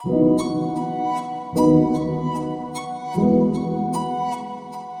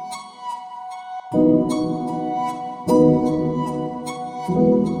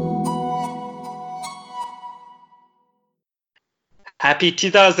Happy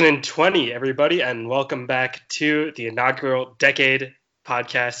 2020, everybody, and welcome back to the inaugural Decade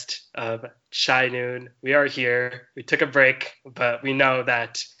podcast of Shy Noon. We are here. We took a break, but we know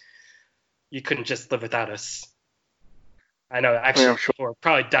that you couldn't just live without us. I know, actually, I'm sure. we're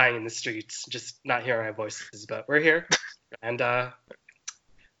probably dying in the streets, just not hearing our voices, but we're here, and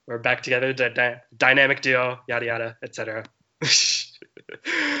we're back together, dynamic duo, yada yada, etc.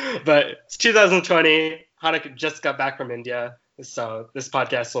 But it's 2020. Hanak just got back from India. So this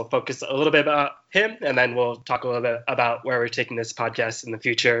podcast will focus a little bit about him, and then we'll talk a little bit about where we're taking this podcast in the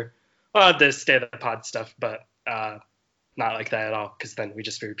future. Well, the state of the pod stuff, but not like that at all, because then we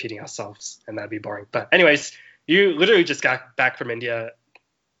just be repeating ourselves, and that'd be boring. But anyways, you literally just got back from India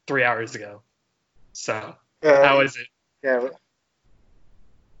 3 hours ago. So how is it? Yeah,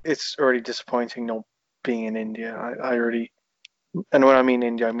 it's already disappointing not being in India. I already, and when I mean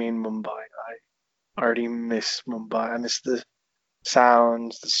India, I mean Mumbai. I already miss Mumbai. I miss the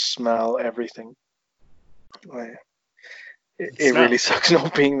sounds, the smell, everything. It really sucks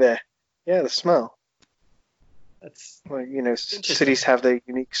not being there. Yeah, the smell. That's cities have their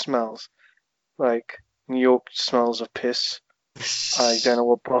unique smells. Like New York smells of piss. I don't know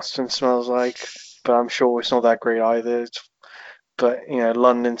what Boston smells like, but I'm sure it's not that great either. But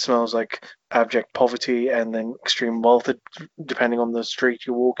London smells like abject poverty and then extreme wealth, depending on the street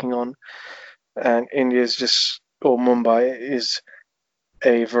you're walking on. And Mumbai is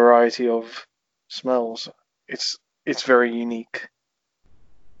a variety of smells. It's very unique.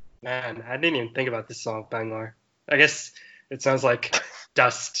 Man, I didn't even think about this song, Bangalore. I guess it sounds like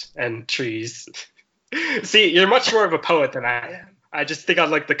dust and trees. See, you're much more of a poet than I am. I just think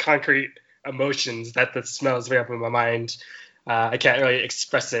on like the concrete emotions that the smells bring up in my mind. I can't really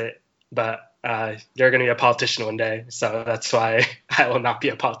express it, but you're going to be a politician one day, so that's why I will not be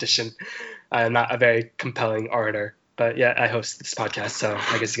a politician. I am not a very compelling orator, but yeah, I host this podcast, so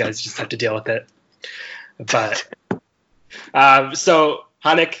I guess you guys just have to deal with it. But so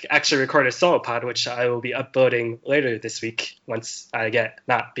Hanik actually recorded a solo pod, which I will be uploading later this week once I get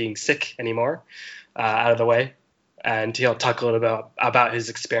not being sick anymore out of the way, and he'll talk a little bit about his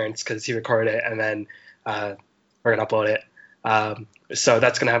experience because he recorded it, and then we're gonna upload it. So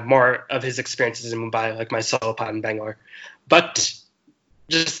that's going to have more of his experiences in Mumbai, like my solo pod in Bangalore. But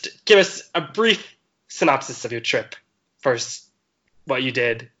just give us a brief synopsis of your trip. First, what you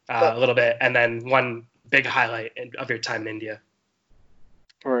did a little bit, and then one big highlight of your time in India.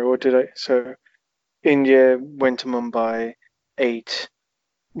 All right, what did I? So, India, went to Mumbai, ate,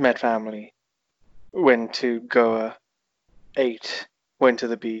 met family, went to Goa, ate, went to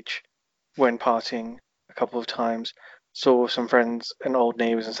the beach, went partying a couple of times, saw some friends and old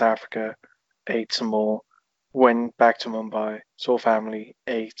neighbors in South Africa, ate some more, went back to Mumbai, saw family,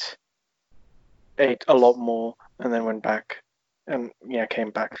 ate a lot more, and then went back, and came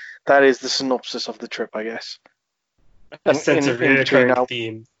back. That is the synopsis of the trip, I guess. A sense of recurring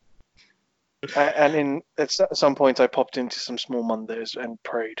theme. And at some points, I popped into some small mandirs and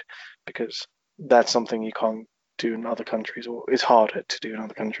prayed, because that's something you can't do in other countries, or it's harder to do in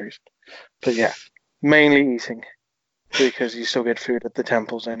other countries. But yeah, mainly eating, because you still get food at the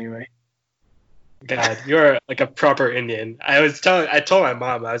temples anyway. God, you're like a proper Indian. I told my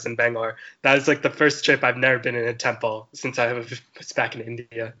mom I was in Bangalore. That was like the first trip I've never been in a temple since I was back in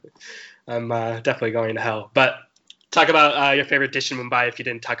India. I'm definitely going to hell. But talk about your favorite dish in Mumbai if you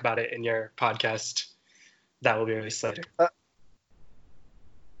didn't talk about it in your podcast. That will be released later.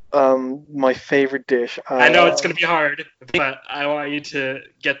 My favorite dish. I know it's going to be hard, but I want you to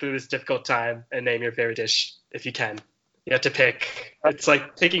get through this difficult time and name your favorite dish if you can. You have to pick. It's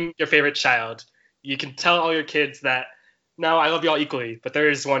like picking your favorite child. You can tell all your kids that, no, I love you all equally, but there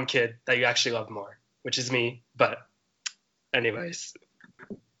is one kid that you actually love more, which is me. But anyways.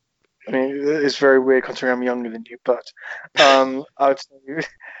 I mean, it's very weird considering I'm younger than you, but I would say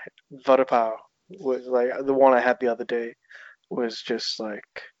vada pav was like the one I had the other day was just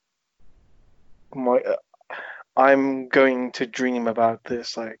like I'm going to dream about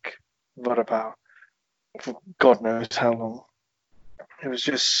this like vada pav for God knows how long. It was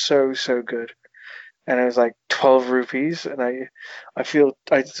just so good. And it was like 12 rupees, and I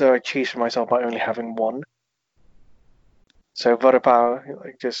cheated myself by only having one. So vada pav,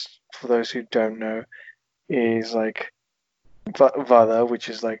 like just for those who don't know, is like vada, which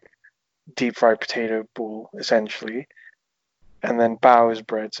is like deep fried potato ball essentially, and then pav is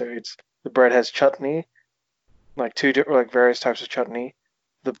bread. So the bread has chutney, like various types of chutney,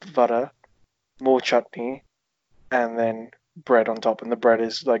 the butter, more chutney, and then bread on top. And the bread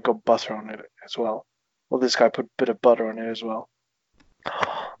is like got butter on it as well. Well, this guy put a bit of butter on it as well.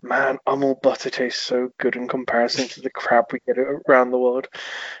 Man, Amul butter tastes so good in comparison to the crap we get around the world.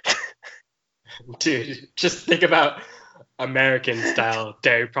 Dude, just think about American style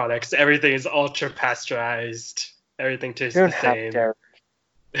dairy products. Everything is ultra pasteurized. Everything tastes You the don't have same. dairy.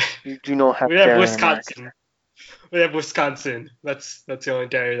 You do not have We have dairy in America. Wisconsin. We have Wisconsin. That's the only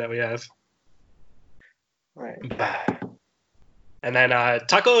dairy that we have. Right. And then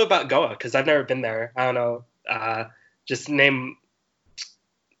talk a little about Goa because I've never been there. I don't know. Just name.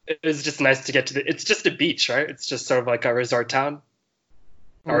 It was just nice to get to the. It's just a beach, right? It's just sort of like a resort town,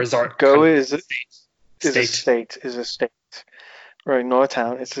 a resort Goa state. is a state. Right, not a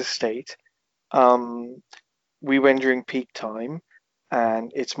town, it's a state. Um, we went during peak time,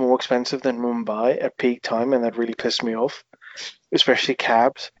 and it's more expensive than Mumbai at peak time, and that really pissed me off, especially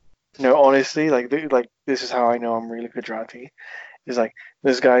cabs. No, honestly, like this is how I know I'm really Gujarati. Is like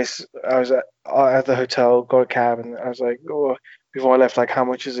this guy's. I was at the hotel, got a cab, and I was like, oh, before I left, like, how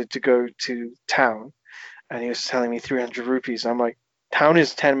much is it to go to town? And he was telling me 300 rupees. I'm like, town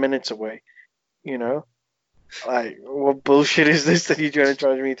is 10 minutes away, you know? Like, what bullshit is this that you're trying to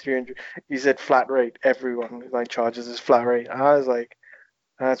charge me 300? He said flat rate. Everyone like charges this flat rate. I was like,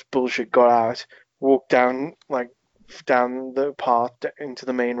 that's bullshit. Got out, walked down down the path into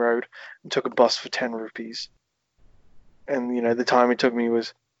the main road, and took a bus for 10 rupees. And the time it took me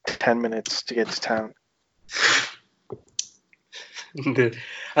was 10 minutes to get to town.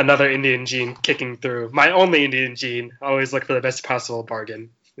 Another Indian gene kicking through. My only Indian gene. Always look for the best possible bargain.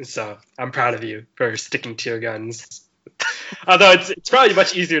 So I'm proud of you for sticking to your guns. Although it's probably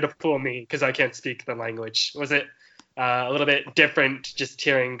much easier to fool me because I can't speak the language. Was it a little bit different just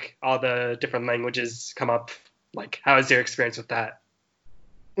hearing all the different languages come up? Like, how was your experience with that?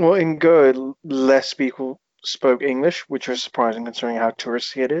 Well, in Goa, less people spoke English, which was surprising considering how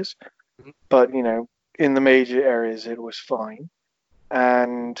touristy it is. Mhm. But, in the major areas, it was fine.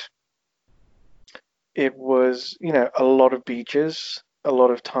 And it was, a lot of beaches, a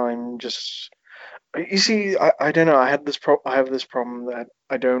lot of time just. You see, I don't know. I have this problem that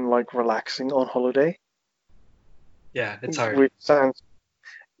I don't like relaxing on holiday, Yeah, it's hard. which sounds.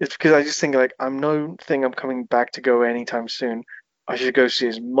 It's because I just think like I'm coming back to Goa anytime soon. I should go see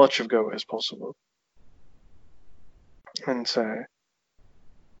as much of Goa as possible. And so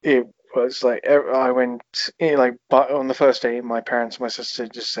it was like I went like, but on the first day, my parents and my sister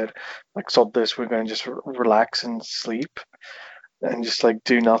just said like, sod this, we're going to just relax and sleep and just like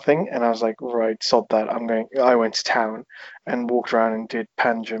do nothing. And I was like, right, sod that. I went to town and walked around and did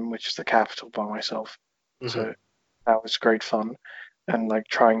Panjim, which is the capital, by myself. Hmm. So that was great fun, and like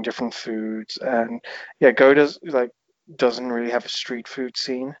trying different foods. And yeah, Go doesn't really have a street food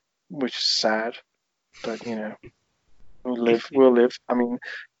scene, which is sad, but we'll live. I mean,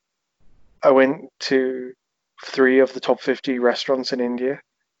 I went to three of the top 50 restaurants in India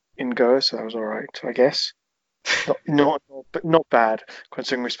in Goa, so that was all right, I guess. But not bad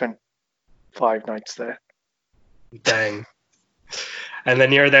considering we spent 5 nights there. Dang. And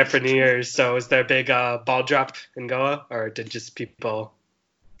then you were there for New Year's, so was there a big ball drop in Goa, or did just people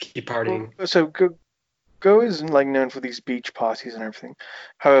keep partying? So Goa isn't like known for these beach parties and everything.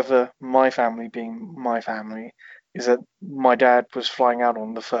 However, my family being my family, is that my dad was flying out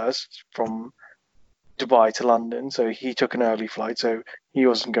on the first from Dubai to London, so he took an early flight, so he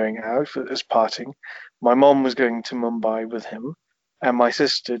wasn't going out as partying. My mom was going to Mumbai with him, and my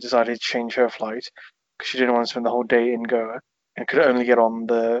sister decided to change her flight because she didn't want to spend the whole day in Goa and could only get on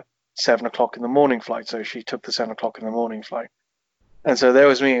the 7 o'clock in the morning flight, so she took the 7 o'clock in the morning flight. And so there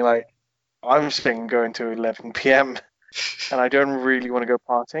was me, like, I'm staying going to 11 p.m. and I don't really want to go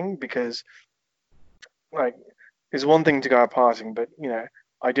partying because, like, it's one thing to go out partying, but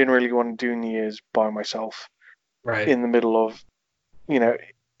I didn't really want to do New Year's by myself Right. in the middle of, you know,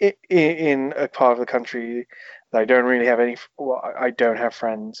 in a part of the country that I don't really have any. Well, I don't have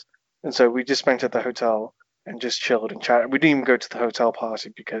friends, and so we just spent at the hotel and just chilled and chatted. We didn't even go to the hotel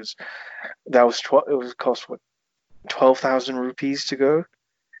party because that was it was cost what 12,000 rupees to go,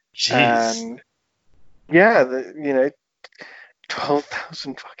 Jeez. and yeah,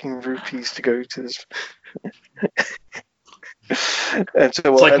 12,000 fucking rupees to go to this. And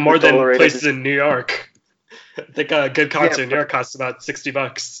so It's like at the more than dollar rate, places in New York. I think a good yeah, concert in New but York costs about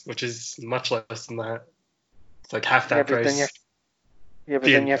 $60, which is much less than that. It's like half yeah, that but then you have price. to, yeah, but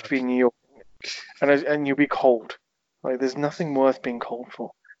then Being you have to be in New York, and you'll be cold. Like there's nothing worth being cold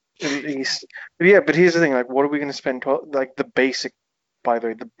for. At least, but yeah. But here's the thing: like, what are we going to spend? Like the basic, by the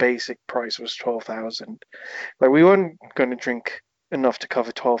way, the basic price was 12,000. Like we weren't going to drink. enough to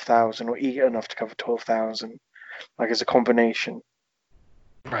cover 12,000 or eat enough to cover 12,000. Like as a combination,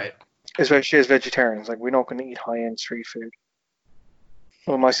 Right. especially as vegetarians. Like we're not going to eat high-end street food.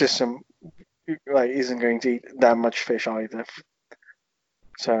 Well, my system like isn't going to eat that much fish either.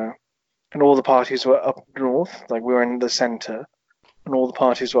 So, and all the parties were up north. Like we were in the center, and all the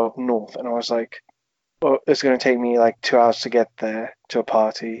parties were up north. And I was like, well, it's going to take me like 2 hours to get there to a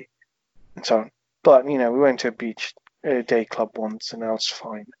party, and so on. But we went to a beach a day club once, and that was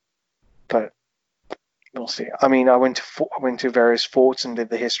fine. But we'll see. I mean, I went to various forts and did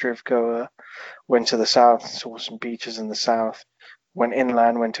the history of Goa. Went to the south, saw some beaches in the south. Went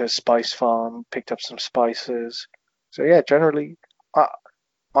inland, went to a spice farm, picked up some spices. So yeah, generally, I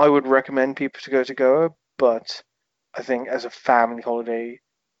I would recommend people to go to Goa, but I think as a family holiday,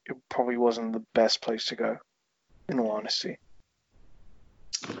 it probably wasn't the best place to go. In all honesty,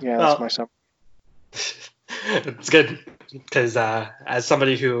 yeah, that's my Well, sum. it's good because as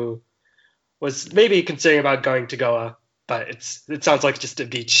somebody who was maybe considering about going to Goa, but it sounds like just a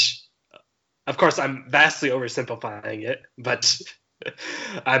beach. Of course, I'm vastly oversimplifying it, but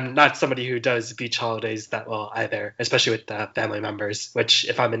I'm not somebody who does beach holidays that well either, especially with family members. Which,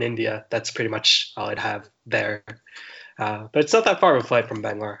 if I'm in India, that's pretty much all I'd have there. But it's not that far of a flight from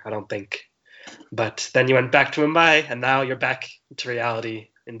Bangalore, I don't think. But then you went back to Mumbai, and now you're back to reality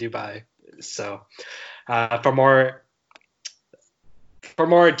in Dubai. So, for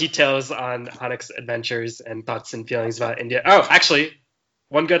more details on Hanik's adventures and thoughts and feelings about India. Oh, actually,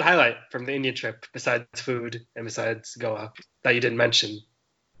 one good highlight from the India trip, besides food and besides Goa, that you didn't mention.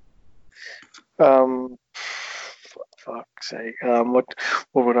 Um, fuck's sake. What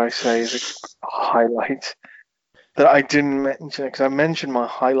would I say is a highlight that I didn't mention? Because I mentioned my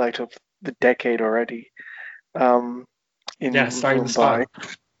highlight of the decade already. Um, Yeah, in starting the Mumbai.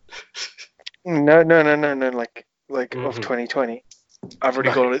 spot. No, no, no, no, no. Like of Hmm. 2020. I've already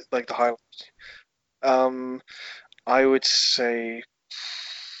Right. got it. Like the highlight. Um, I would say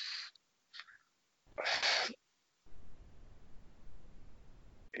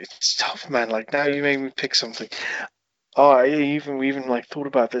it's tough, man. Like now you made me pick something. Oh, we even like thought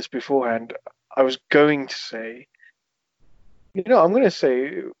about this beforehand. I was going to say, I'm going to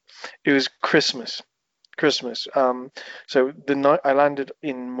say it was Christmas. Christmas. So the night I landed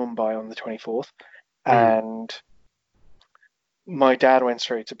in Mumbai on the 24th, Mm. and my dad went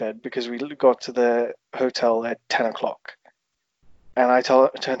straight to bed because we got to the hotel at 10 o'clock. And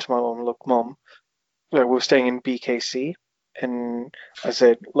turned to my mom, look, mom, we're staying in BKC, and I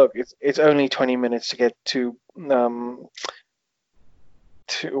said, look, it's only 20 minutes to get I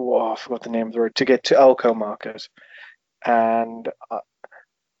forgot the name of the road, to get to Elko Market. And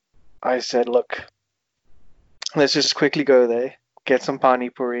I said, look, let's just quickly go there, get some pani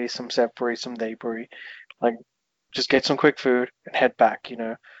puri, some sev puri, some dahi puri, like just get some quick food and head back.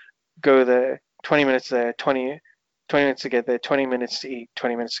 Go there, 20 minutes there, 20 minutes to get there, 20 minutes to eat,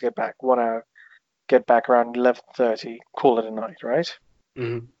 20 minutes to get back, 1 hour, get back around 11:30, call it a night, right?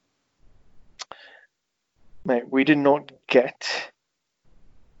 Mm. Mate, we did not get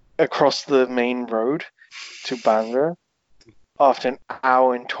across the main road to Bangor after an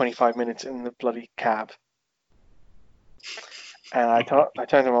hour and 25 minutes in the bloody cab. And I turned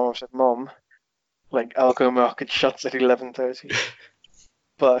to my mom and said, Mom, like Alco Market shuts at 11:30,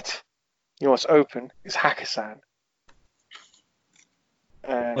 but what's open is Hakkasan.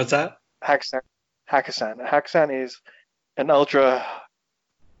 What's And that? Hakkasan, Hakkasan is an ultra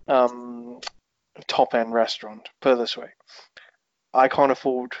um, top end restaurant. Put it this way, I can't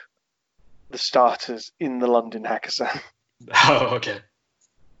afford the starters in the London Hakkasan. Oh, okay.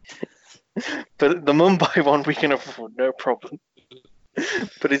 But the Mumbai one we can afford, no problem.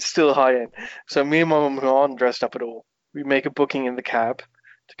 But it's still high end. So me and my mum aren't dressed up at all. We make a booking in the cab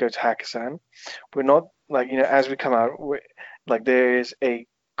to go to Hakkasan. We're not like as we come out, like there is a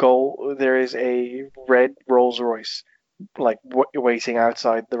red Rolls Royce like waiting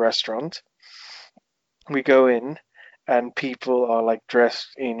outside the restaurant. We go in, and people are like dressed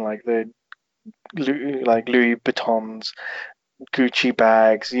in like the like Louis Vuittons, Gucci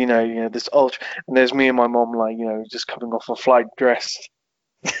bags, this ultra, and there's me and my mom like just coming off a flight dressed,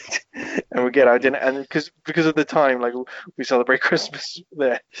 and we get our dinner, and because of the time, like we celebrate Christmas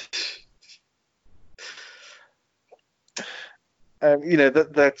there.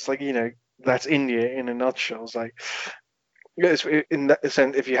 That's like that's India in a nutshell. It's like in that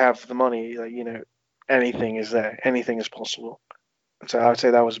sense, if you have the money, like anything is there, anything is possible. So I would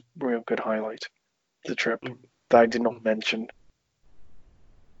say that was a real good highlight of the trip that I did not mention.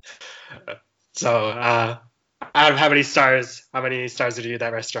 So, out of how many stars? How many stars would you give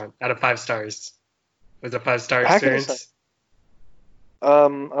that restaurant? Out of 5 stars, was it a 5-star Hakkasan, experience?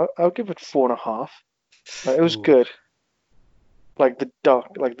 I'll give it 4.5. Like, it was Ooh. good. Like the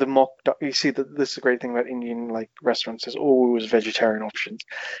duck, like the mock duck. You see, that this is the great thing about Indian like restaurants. There's always vegetarian options,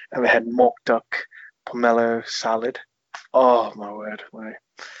 and they had mock duck, pomelo salad. Oh my word! Like,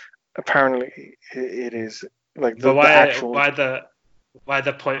 apparently, it is like But the why actual. why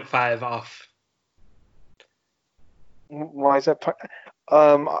the point five off? Why is that?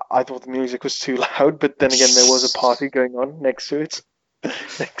 I thought the music was too loud, but then again, there was a party going on next to it,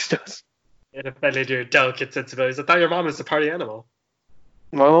 next to us. It offended your delicate sensibilities. I thought your mom was a party animal.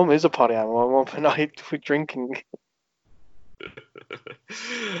 My mom is a party animal. My mom and I were drinking.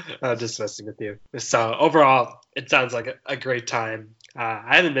 I'm just messing with you. So overall, it sounds like a great time.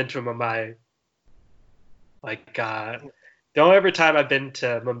 I haven't been to Mumbai. Like the only ever time I've been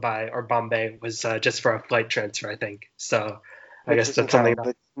to Mumbai or Bombay was just for a flight transfer, I think. So I That guess doesn't that's something.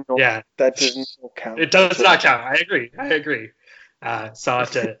 count. Yeah, That does not count. it does not count. I agree. I agree. So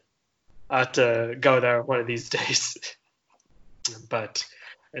I have to go there one of these days. But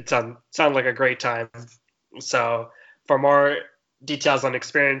it sounded like a great time. So for more details on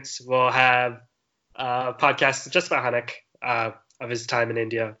experience, we'll have a podcast just about Hanek of his time in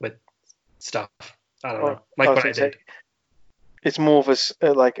India with stuff. I don't know, I like was what I going to say, did. it's more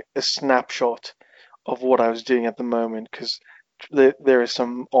of like a snapshot of what I was doing at the moment because there is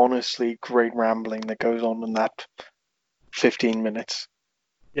some honestly great rambling that goes on in that 15 minutes.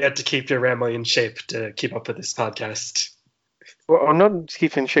 You had to keep your rambling in shape to keep up with this podcast. Well, I'm not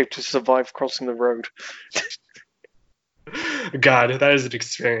keeping shape to survive crossing the road. God, that is an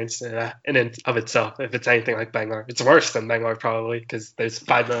experience in and of itself. If it's anything like Bangalore, it's worse than Bangalore probably because there's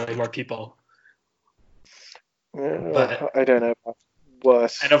 5 million more people. But I don't know.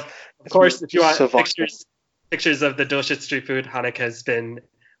 Worse. and of It's course, if you want surviving. pictures of the delicious street food, Hanek has been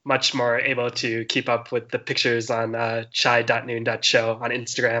much more able to keep up with the pictures on chai.noon.show on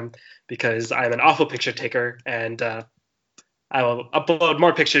Instagram because I'm an awful picture taker and I will upload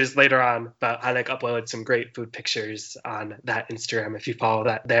more pictures later on. But Hanek uploaded some great food pictures on that Instagram if you follow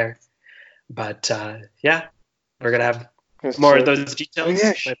that there. But yeah, we're gonna have more of So, those oh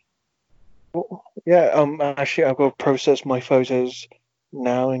yeah, details. yeah. Actually, I've got to process my photos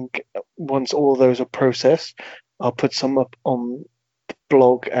now, and once all those are processed, I'll put some up on the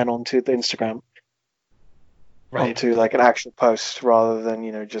blog and onto the Instagram, Right. onto like an actual post rather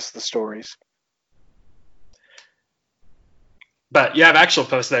than just the stories. But you have actual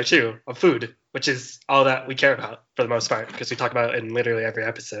posts there too of food, which is all that we care about for the most part because we talk about it in literally every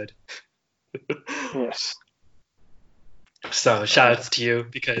episode. Yes. So shout outs to you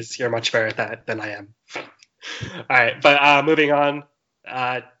because you're much better at that than I am. All right, but moving on.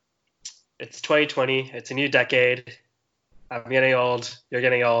 It's 2020. It's a new decade. I'm getting old. You're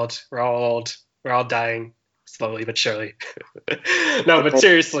getting old. We're all old. We're all dying slowly but surely. No, but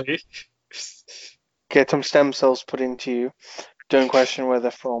seriously. Get some stem cells put into you. Don't question where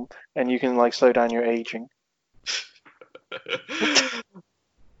they're from, and you can like slow down your aging.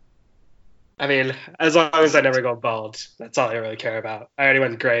 I mean, as long as I never go bald, that's all I really care about. I already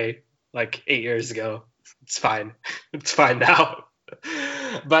went gray like 8 years ago. It's fine. It's fine now.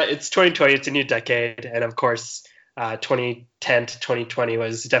 But it's 2020. It's a new decade, and of course, 2010 to 2020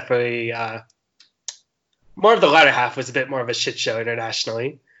 was definitely more of the latter half was a bit more of a shit show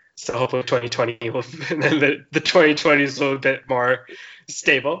internationally. So hopefully 2020 will, and then the 2020s will be a bit more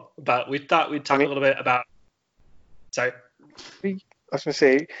stable. But we thought we'd talk a little bit about. Sorry. I was gonna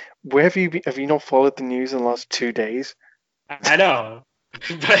say, where have you been? Have you not followed the news in the last 2 days? I know,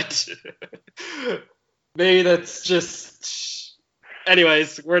 but maybe that's just.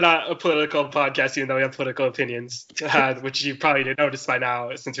 Anyways, we're not a political podcast, even though we have political opinions, which you probably didn't notice by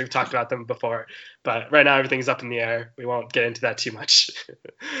now since we've talked about them before. But right now, everything's up in the air. We won't get into that too much.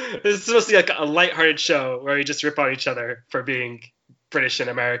 This is supposed to be like a lighthearted show where we just rip on each other for being British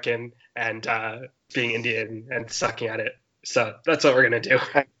and American and being Indian and sucking at it. So that's what we're going to do.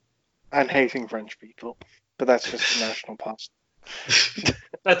 And hating French people, but that's just a national pastime.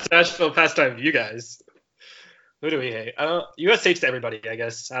 That's the national pastime of you guys. Who do we hate? U.S. hates everybody, I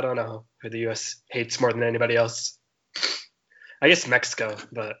guess. I don't know who the U.S. hates more than anybody else. I guess Mexico,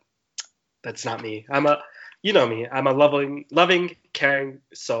 but that's not me. You know me. I'm a loving, caring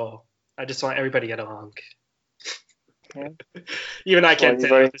soul. I just want everybody to get along. Yeah. Even I can't say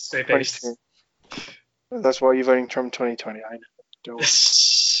that with a straight face. That's why you're voting Trump 2020. I know.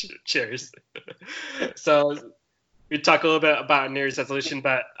 Cheers. So we talk a little bit about New Year's resolution,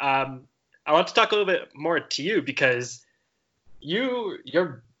 but I want to talk a little bit more to you because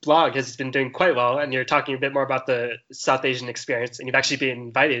your blog has been doing quite well, and you're talking a bit more about the South Asian experience, and you've actually been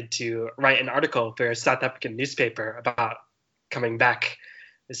invited to write an article for a South African newspaper about coming back.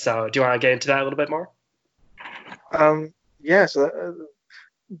 So do you want to get into that a little bit more? Yeah, so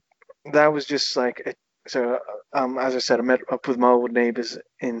that was just like as I said, I met up with my old neighbors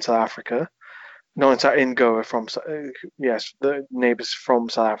in South Africa. No, in Goa yes, the neighbors from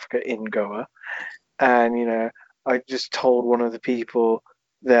South Africa in Goa. And, I just told one of the people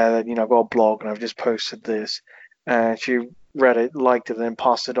there that, I've got a blog and I've just posted this. And she read it, liked it, and then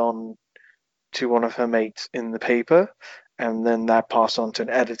passed it on to one of her mates in the paper. And then that passed on to an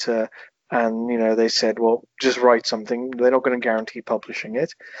editor. And, they said, well, just write something. They're not going to guarantee publishing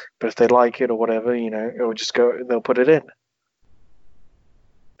it. But if they like it or whatever, it'll just they'll put it in.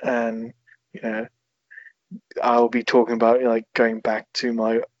 And, you know, I'll be talking about like going back to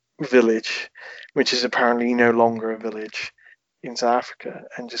my village, which is apparently no longer a village in South Africa,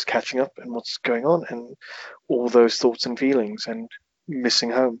 and just catching up and what's going on and all those thoughts and feelings and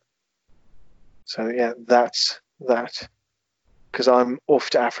missing home. So yeah, that's that. Because I'm off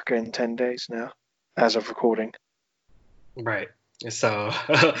to Africa in 10 days now, as of recording. Right. So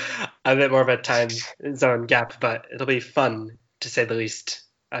a bit more of a time zone gap, but it'll be fun to say the least.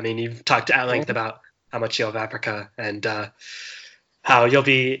 I mean, you've talked at length about how much you love Africa and how you'll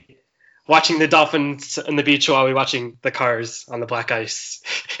be watching the dolphins on the beach while we're watching the cars on the black ice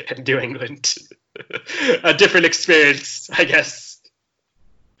in New England. A different experience, I guess.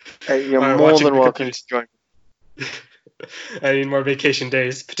 Hey, you're more than welcome to join. I need more vacation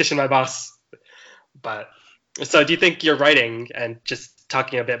days. Petition my boss. But so do you think your writing and just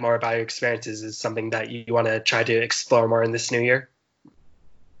talking a bit more about your experiences is something that you want to try to explore more in this new year?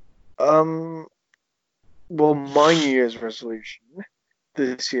 Well, my New Year's resolution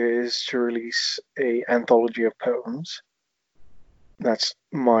this year is to release a anthology of poems. That's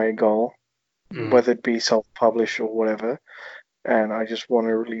my goal, whether it be self-published or whatever. And I just want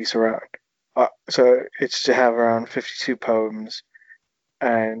to release around. So it's to have around 52 poems,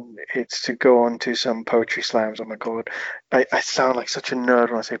 and it's to go on to some poetry slams. Oh my god, I sound like such a nerd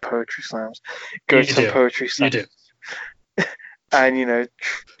when I say poetry slams. Go to some poetry slams. You do. And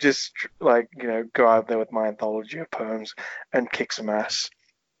just like go out there with my anthology of poems and kick some ass.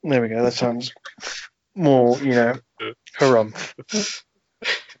 There we go. That sounds more harumph.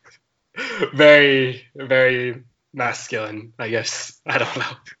 Very, very masculine, I guess. I don't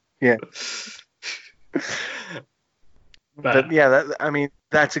know. Yeah. But yeah,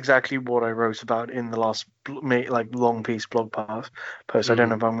 that's exactly what I wrote about in the last long piece blog post. I don't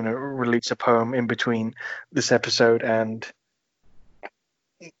know if I'm going to release a poem in between this episode and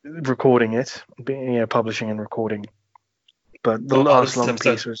recording it, publishing and recording. But the last long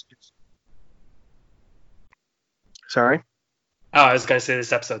piece was. Sorry? Oh, I was going to say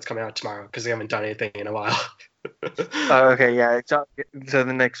this episode's coming out tomorrow because we haven't done anything in a while. Okay, yeah. So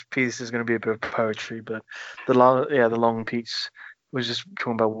the next piece is going to be a bit of poetry, but the long piece was just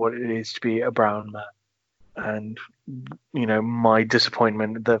talking about what it is to be a brown man, and my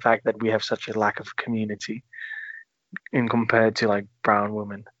disappointment, the fact that we have such a lack of community in compared to like brown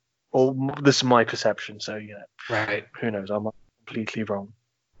women. Or this is my perception, so right. Who knows? I'm completely wrong.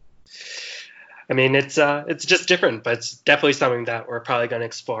 I mean, it's just different, but it's definitely something that we're probably going to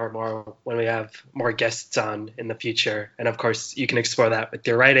explore more when we have more guests on in the future. And of course, you can explore that with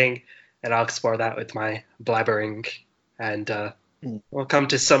your writing, and I'll explore that with my blabbering, and we'll come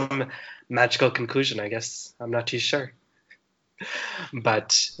to some magical conclusion, I guess. I'm not too sure.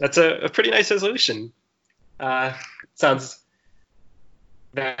 But that's a pretty nice resolution. Sounds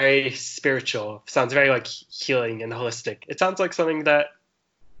very spiritual. Sounds very like healing and holistic. It sounds like something that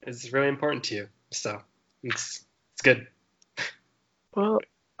is really important to you. So it's good. Well,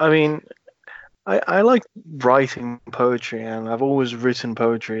 I mean, I like writing poetry, and I've always written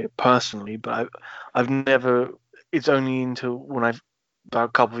poetry personally, but I've never. It's only until about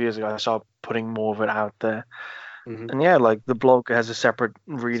a couple of years ago I started putting more of it out there. And yeah, like the blog has a separate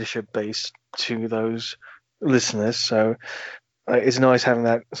readership base to those listeners, so it's nice having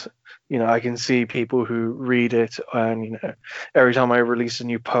that. I can see people who read it, and every time I release a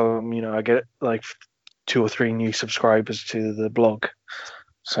new poem, I get like 2 or 3 new subscribers to the blog.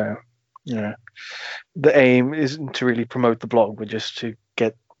 So, the aim isn't to really promote the blog, but just to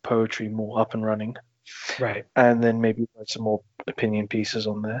get poetry more up and running. Right. And then maybe write some more opinion pieces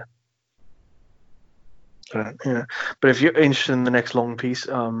on there. But if you're interested in the next long piece,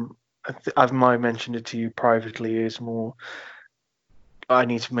 I might have mentioned it to you privately. Is more. I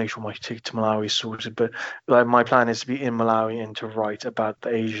need to make sure my ticket to Malawi is sorted, but my plan is to be in Malawi and to write about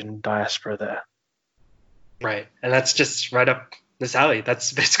the Asian diaspora there. Right, and that's just right up this alley.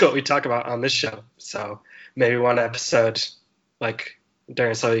 That's basically what we talk about on this show. So maybe one episode, like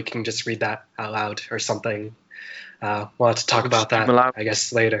during so you can just read that out loud or something. We'll have to talk We'll about just do that, Malawi. I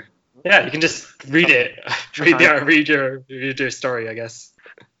guess, later. Yeah, you can just read it. read your story, I guess.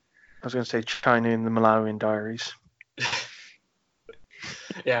 I was going to say China in the Malawian diaries.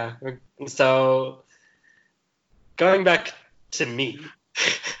 Yeah. So going back to me.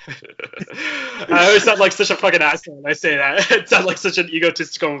 I always sound like such a fucking asshole when I say that. It sounds like such an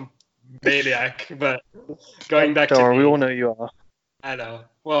egotistical maniac. But going back Don't to worry, we me, all know you are. I know.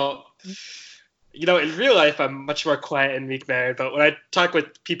 Well, in real life, I'm much more quiet and meek-mannered. But when I talk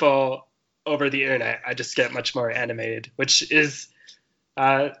with people over the internet, I just get much more animated, which is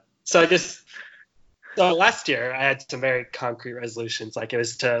so I guess. So last year, I had some very concrete resolutions. Like it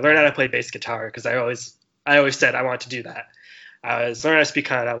was to learn how to play bass guitar because I always said I wanted to do that. I was learning how to speak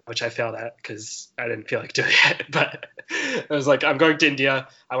Kannada, which I failed at because I didn't feel like doing it. But I was like, I'm going to India.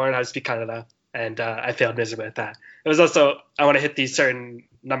 I want to know how to speak Kannada, and I failed miserably at that. It was also I want to hit these certain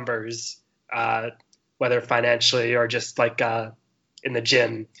numbers, whether financially or just like in the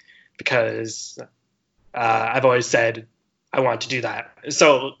gym, because I've always said I want to do that.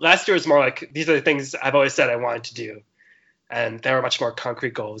 So last year was more like these are the things I've always said I wanted to do, and they were much more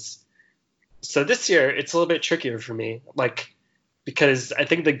concrete goals. So this year it's a little bit trickier for me, like because I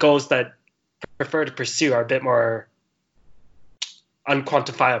think the goals that I prefer to pursue are a bit more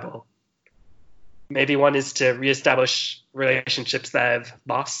unquantifiable. Maybe one is to reestablish relationships that I've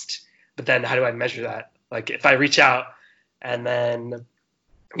lost, but then how do I measure that? Like if I reach out and then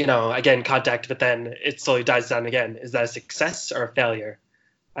I get in contact, but then it slowly dies down again. Is that a success or a failure?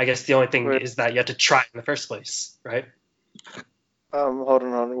 I guess the only thing Wait, is that you have to try in the first place, right? hold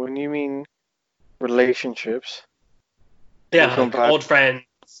on. When you mean relationships, are Yeah, you talking like about old friends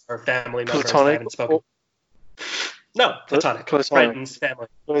or family members that I platonic haven't spoken. or No, platonic, platonic? friends, family,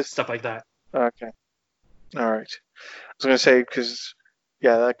 stuff like that. Okay, all right. I was gonna say because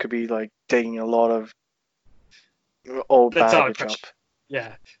yeah, that could be like taking a lot of old That's not a baggage question. up.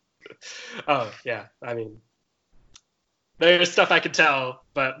 Yeah. Oh, yeah. I mean, there's stuff I could tell,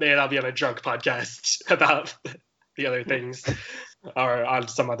 but maybe I'll be on a drunk podcast about the other things, or on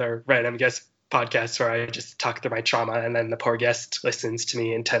some other random guest podcast where I just talk through my trauma and then the poor guest listens to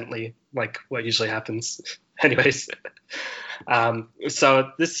me intently, like what usually happens. Anyways,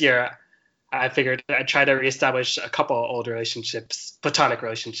 so this year I figured I'd try to reestablish a couple old relationships, platonic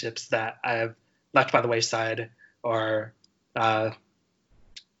relationships that I have left by the wayside, or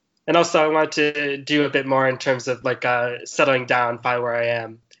and also I wanted to do a bit more in terms of like settling down, find where I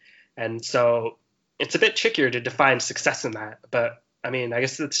am, and so it's a bit trickier to define success in that. But I mean, I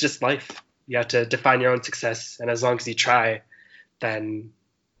guess it's just life. You have to define your own success, and as long as you try, then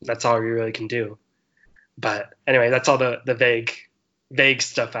that's all you really can do. But anyway, that's all the vague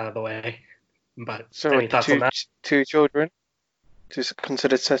stuff out of the way. But So any thoughts on that? two children, to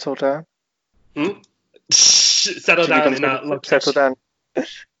consider settled down, Settle to be down in considered a settled location. down.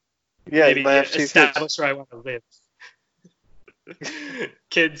 Yeah, you Maybe might have two kids. establish where I want to live.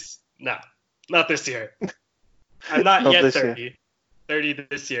 Kids, no, not this year. I'm not Not yet this year. 30. 30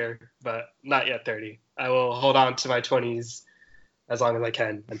 this year, but not yet 30. I will hold on to my 20s as long as I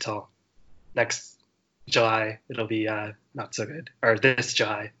can until next July. It'll be not so good. Or this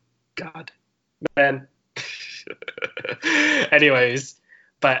July. God. Man. Anyways,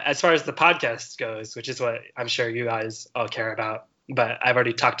 but as far as the podcast goes, which is what I'm sure you guys all care about, but I've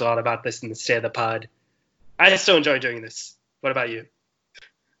already talked a lot about this in the State of the Pod. I still enjoy doing this. What about you?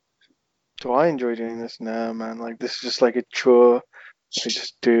 Do I enjoy doing this? No, man. Like this is just like a chore. I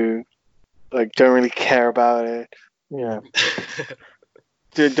just do. Like don't really care about it. Yeah.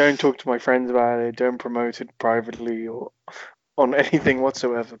 Don't talk to my friends about it. Don't promote it privately or on anything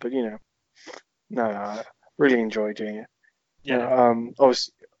whatsoever. But no, I really enjoy doing it. Yeah. I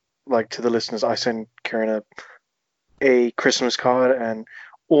was like to the listeners, I sent Karen a Christmas card, and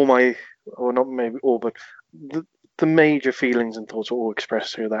all my, well, not maybe all, but the major feelings and thoughts were all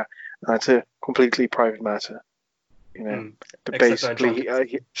expressed through that. And that's a completely private matter. To Except on a drunk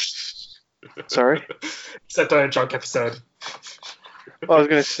basically, sorry. Except on a drunk episode. I was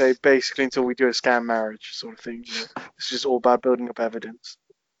going to say basically until we do a scam marriage sort of thing. It's just all about building up evidence.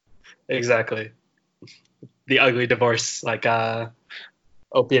 Exactly. The ugly divorce, like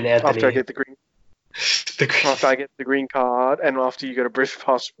Opie and Anthony. After I get after I get the green card, and after you get a British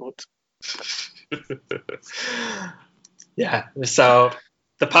passport. Yeah. So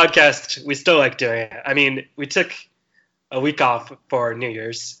the podcast, we still like doing it. I mean, we took a week off for New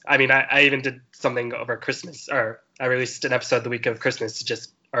Year's. I mean, I even did something over Christmas, or I released an episode the week of Christmas,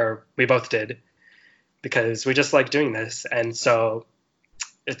 or we both did, because we just like doing this. And so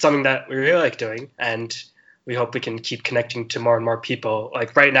it's something that we really like doing, and we hope we can keep connecting to more and more people.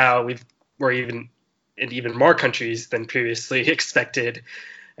 Like right now, we're even in even more countries than previously expected.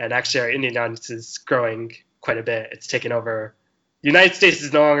 And actually, our Indian audience is growing quite a bit. It's taken over. The United States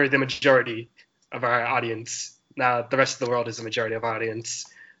is no longer the majority of our audience. Now, the rest of the world is the majority of our audience.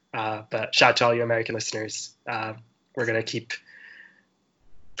 But shout out to all you American listeners. We're going to keep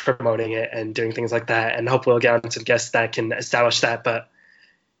promoting it and doing things like that. And hopefully we'll get on some guests that can establish that. But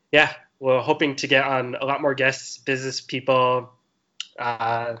yeah, we're hoping to get on a lot more guests, business people,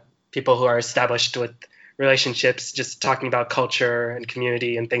 people who are established with relationships, just talking about culture and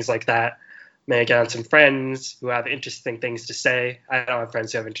community and things like that. May get on some friends who have interesting things to say. I don't have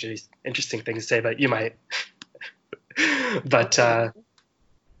friends who have interesting things to say, but you might. But I'd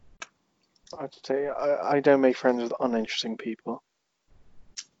say I don't make friends with uninteresting people.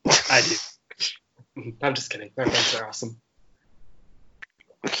 I do. I'm just kidding. My friends are awesome.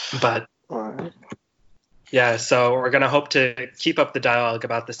 But Right. yeah, so we're going to hope to keep up the dialogue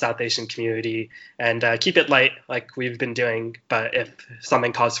about the South Asian community and keep it light like we've been doing. But if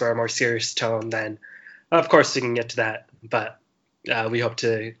something calls for a more serious tone, then of course we can get to that. But we hope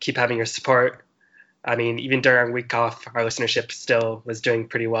to keep having your support. I mean, even during our week off, our listenership still was doing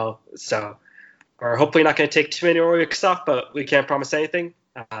pretty well. So we're hopefully not going to take too many more weeks off, but we can't promise anything.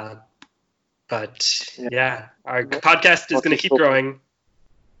 But yeah, our podcast is going to keep growing.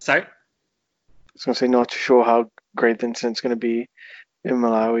 Sorry? I was going to say, not too sure how great the internet's going to be in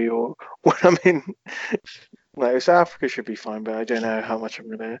Malawi or when I'm in. Like, South Africa should be fine, but I don't know how much I'm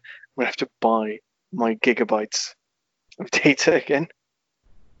going to have to buy my gigabytes of data again.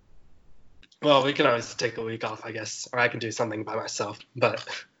 Well, we can always take a week off, I guess, or I can do something by myself,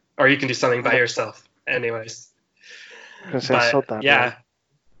 or you can do something by yourself. Anyways, I was going to say, sod that, yeah,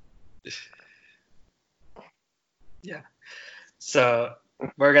 right? yeah. So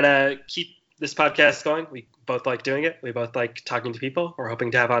we're gonna keep this podcast going. We both like doing it. We both like talking to people. We're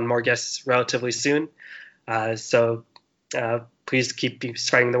hoping to have on more guests relatively soon. So please keep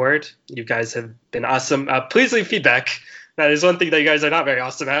spreading the word. You guys have been awesome. Please leave feedback. That is one thing that you guys are not very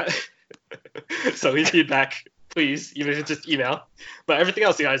awesome at. So leave feedback, please, even if it's just email. But everything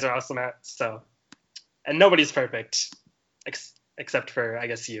else you guys are awesome at. So, and nobody's perfect, except for, I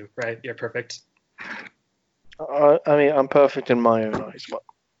guess, you, right? You're perfect. I mean, I'm perfect in my own eyes, but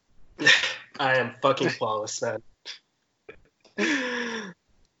I am fucking flawless, man.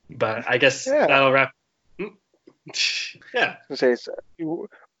 But I guess that'll wrap. Yeah. I was going to say,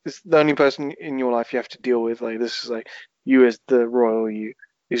 it's the only person in your life you have to deal with. Like, this is like you as the royal you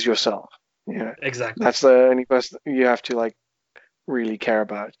is yourself. Yeah, Exactly. that's the only person you have to like really care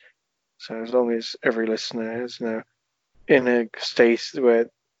about. So as long as every listener is, in a state where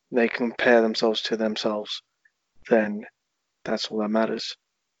they compare themselves to themselves, then that's all that matters.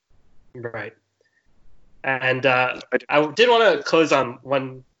 Right. And I did want to close on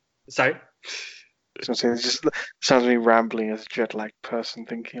one. Sorry. So it just sounds me rambling as a jet lagged person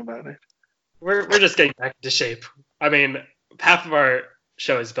thinking about it. We're just getting back into shape. I mean, half of our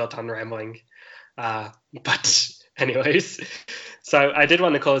show is built on rambling. But anyways, so I did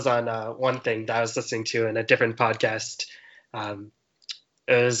want to close on one thing that I was listening to in a different podcast.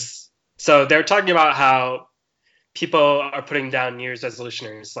 So they're talking about how people are putting down New Year's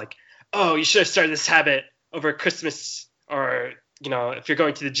resolutions, like, oh, you should have started this habit over Christmas, or if you're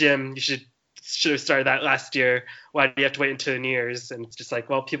going to the gym, you should have started that last year. Why do you have to wait until New Year's? And it's just like,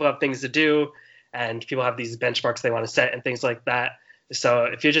 well, people have things to do, and people have these benchmarks they want to set and things like that. So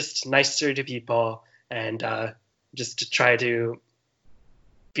if you're just nicer to people and just to try to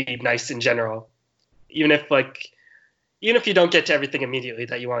be nice in general, even if you don't get to everything immediately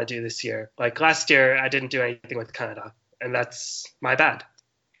that you want to do this year. Like last year, I didn't do anything with Canada, and that's my bad.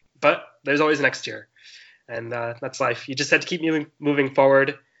 But there's always next year, and that's life. You just have to keep moving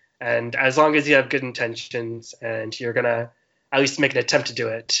forward, and as long as you have good intentions and you're gonna at least make an attempt to do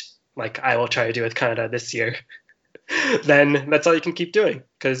it, like I will try to do with Canada this year, then that's all you can keep doing.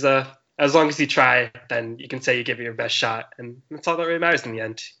 Because as long as you try, then you can say you give it your best shot, and that's all that really matters in the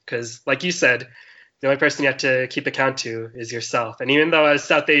end. Because like you said, the only person you have to keep account to is yourself. And even though as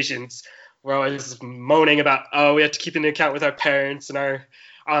South Asians, we're always moaning about, oh, we have to keep an account with our parents and our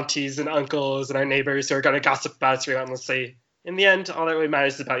aunties and uncles and our neighbors who are going to gossip about us relentlessly. In the end, all that really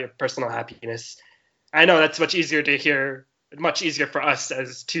matters is about your personal happiness. I know that's much easier to hear, much easier for us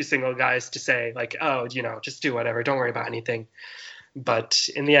as two single guys to say, like, oh, just do whatever. Don't worry about anything. But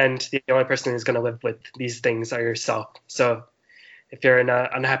in the end, the only person who's going to live with these things are yourself. So if you're in an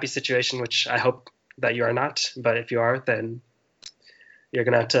unhappy situation, which I hope that you are not, but if you are, then you're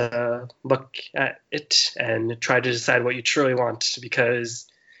going to have to look at it and try to decide what you truly want, because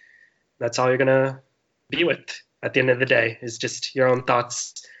that's all you're going to be with at the end of the day is just your own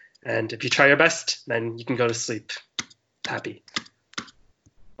thoughts And if you try your best, then you can go to sleep happy.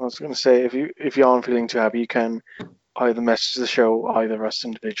 I was going to say, if you aren't feeling too happy, you can either message the show, either us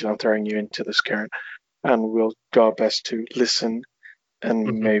individually. I'm throwing you into this, Karen, and we'll do our best to listen and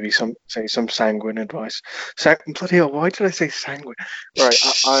Mhm. maybe say some sanguine advice. Bloody hell, why did I say sanguine?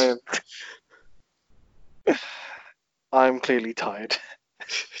 Right, I'm clearly tired.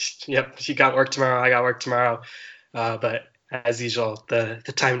 Yep, you got work tomorrow. I got work tomorrow. But as usual, the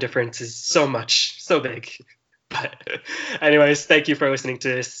time difference is so big. But anyways, thank you for listening to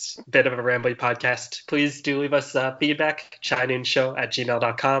this bit of a rambly podcast. Please do leave us feedback,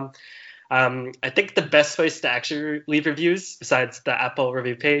 chinoonshow@gmail.com. I think the best place to actually leave reviews, besides the Apple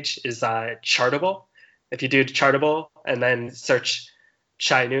review page, is Chartable. If you do Chartable and then search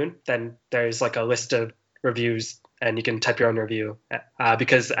Chai Noon, then there's like a list of reviews and you can type your own review.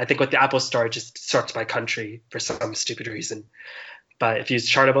 Because I think with the Apple Store, it just sorts by country for some stupid reason. But if you use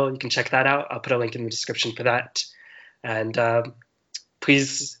Chartable, you can check that out. I'll put a link in the description for that. And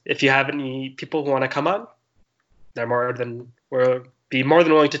please, if you have any people who want to come on, we'll be more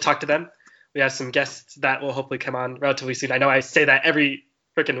than willing to talk to them. We have some guests that will hopefully come on relatively soon. I know I say that every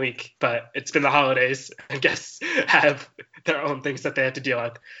freaking week, but it's been the holidays, and guests have their own things that they have to deal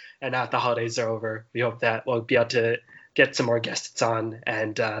with. And now that the holidays are over, we hope that we'll be able to get some more guests on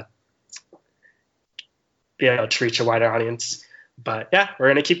and be able to reach a wider audience. But yeah, we're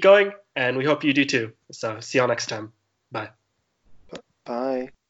going to keep going, and we hope you do too. So see y'all next time. Bye. Bye.